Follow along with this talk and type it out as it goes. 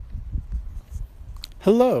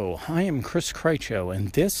Hello, I am Chris Krycho, and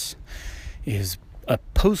this is a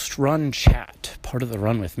post-run chat, part of the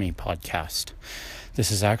Run With Me podcast. This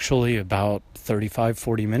is actually about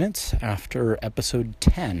 35-40 minutes after episode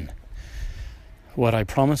 10. What I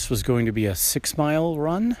promised was going to be a 6-mile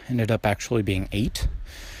run ended up actually being 8,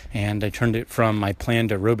 and I turned it from my planned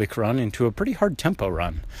aerobic run into a pretty hard tempo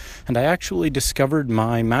run. And I actually discovered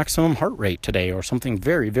my maximum heart rate today, or something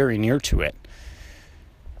very, very near to it.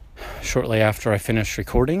 Shortly after I finished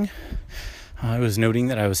recording, I was noting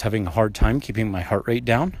that I was having a hard time keeping my heart rate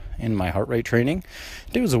down in my heart rate training.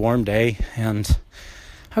 It was a warm day, and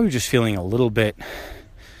I was just feeling a little bit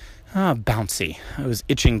bouncy. I was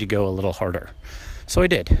itching to go a little harder. So I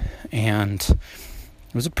did, and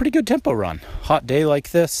it was a pretty good tempo run. Hot day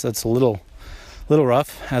like this, that's a little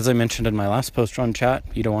rough. As I mentioned in my last post-run chat,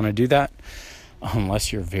 you don't want to do that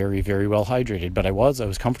unless you're very, very well hydrated. But I was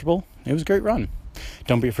comfortable. It was a great run.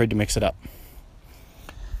 Don't be afraid to mix it up.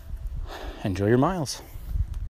 Enjoy your miles.